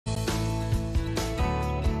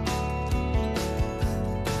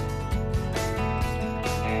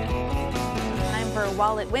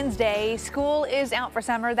Wallet Wednesday. School is out for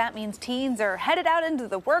summer. That means teens are headed out into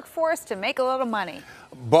the workforce to make a little money.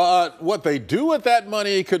 But what they do with that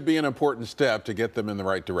money could be an important step to get them in the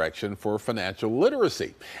right direction for financial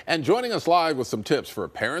literacy. And joining us live with some tips for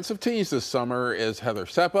parents of teens this summer is Heather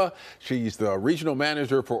Seppa. She's the regional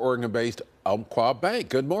manager for Oregon-based Umpqua Bank.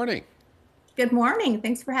 Good morning. Good morning.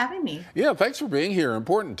 Thanks for having me. Yeah, thanks for being here.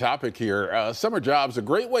 Important topic here. Summer jobs, a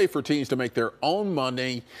great way for teens to make their own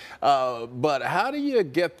money. But how do you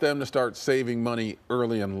get them to start saving money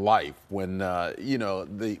early in life when,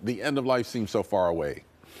 the end of life seems so far away?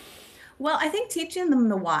 Well, I think teaching them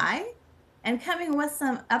the why and coming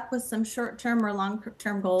up with some short-term or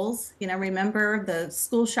long-term goals. Remember the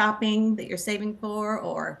school shopping that you're saving for,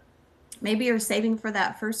 or maybe you're saving for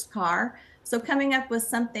that first car. So coming up with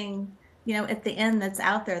something at the end that's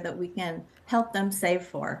out there that we can help them save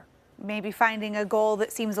for. Maybe finding a goal that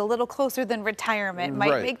seems a little closer than retirement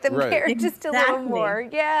might make them care just a little more.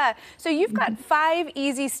 Yeah. So you've got 5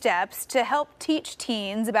 easy steps to help teach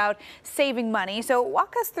teens about saving money. So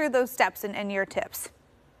walk us through those steps and your tips.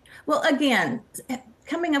 Well, again,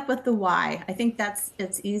 coming up with the why. I think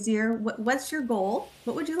it's easier. What's your goal?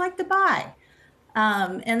 What would you like to buy?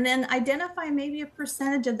 And then identify maybe a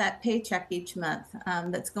percentage of that paycheck each month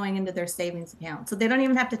that's going into their savings account. So they don't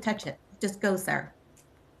even have to touch it. It just goes there.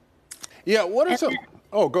 Yeah,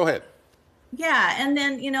 oh, go ahead. Yeah, and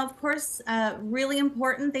then, of course, really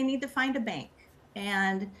important, they need to find a bank.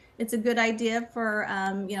 And it's a good idea for,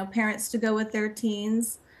 parents to go with their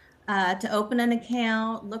teens to open an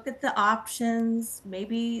account, look at the options.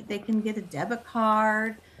 Maybe they can get a debit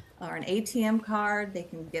card or an ATM card. They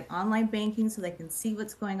can get online banking so they can see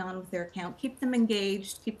what's going on with their account, keep them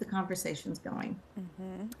engaged, keep the conversations going.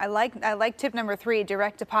 I like tip number 3,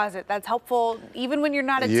 direct deposit. That's helpful even when you're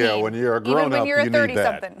not a teen. Yeah, when you're a grown-up, even when you're a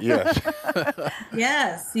 30-something. Yes.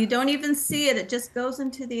 Yes, you don't even see it. It just goes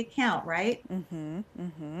into the account, right? And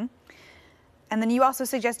then you also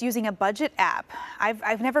suggest using a budget app.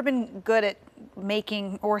 I've never been good at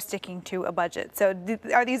making or sticking to a budget. So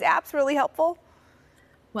are these apps really helpful?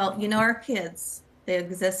 Well, our kids, they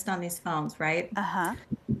exist on these phones, right?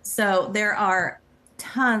 So there are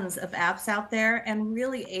tons of apps out there and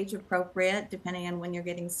really age appropriate depending on when you're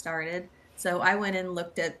getting started. So I went and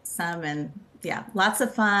looked at some, and yeah, lots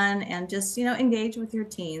of fun, and just, engage with your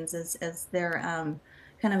teens as they're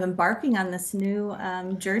kind of embarking on this new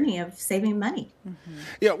journey of saving money.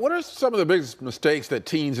 Yeah, what are some of the biggest mistakes that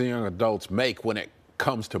teens and young adults make when it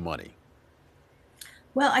comes to money?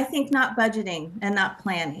 Well, I think not budgeting and not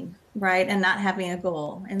planning, right? And not having a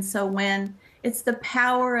goal. And so when it's the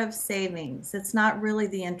power of savings, it's not really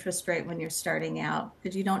the interest rate when you're starting out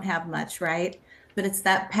because you don't have much, right? But it's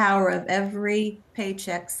that power of every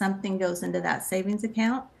paycheck, something goes into that savings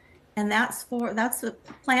account. And that's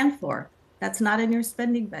planned for. That's not in your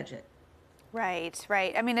spending budget. Right.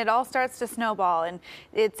 I mean, it all starts to snowball, and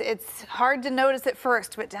it's hard to notice at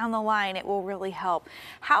first, but down the line, it will really help.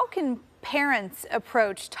 How can parents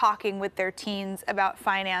approach talking with their teens about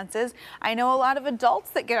finances? I know a lot of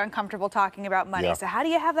adults that get uncomfortable talking about money. So how do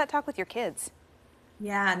you have that talk with your kids?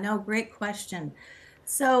 Yeah, no, great question.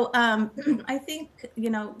 So I think,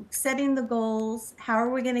 setting the goals, how are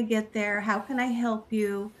we going to get there? How can I help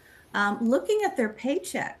you? Looking at their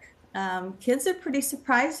paycheck. Kids are pretty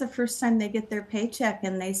surprised the first time they get their paycheck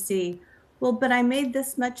and they see, well, but I made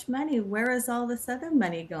this much money. Where is all this other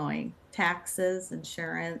money going? Taxes,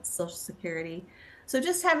 insurance, Social Security. So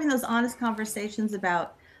just having those honest conversations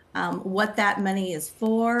about what that money is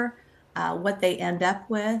for, what they end up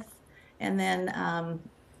with, and then,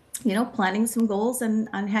 planning some goals on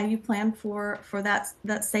how you plan for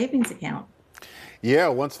that savings account. Yeah,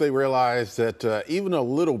 once they realize that even a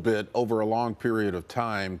little bit over a long period of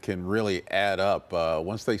time can really add up,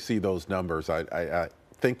 once they see those numbers, I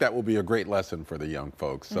think that will be a great lesson for the young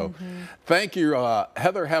folks. So thank you,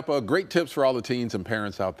 Heather Seppa. Great tips for all the teens and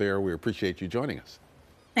parents out there. We appreciate you joining us.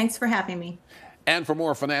 Thanks for having me. And for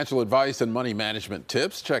more financial advice and money management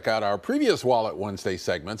tips, check out our previous Wallet Wednesday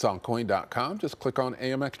segments on KOIN.com. Just click on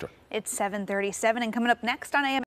AM Extra. It's 7:37, and coming up next on AM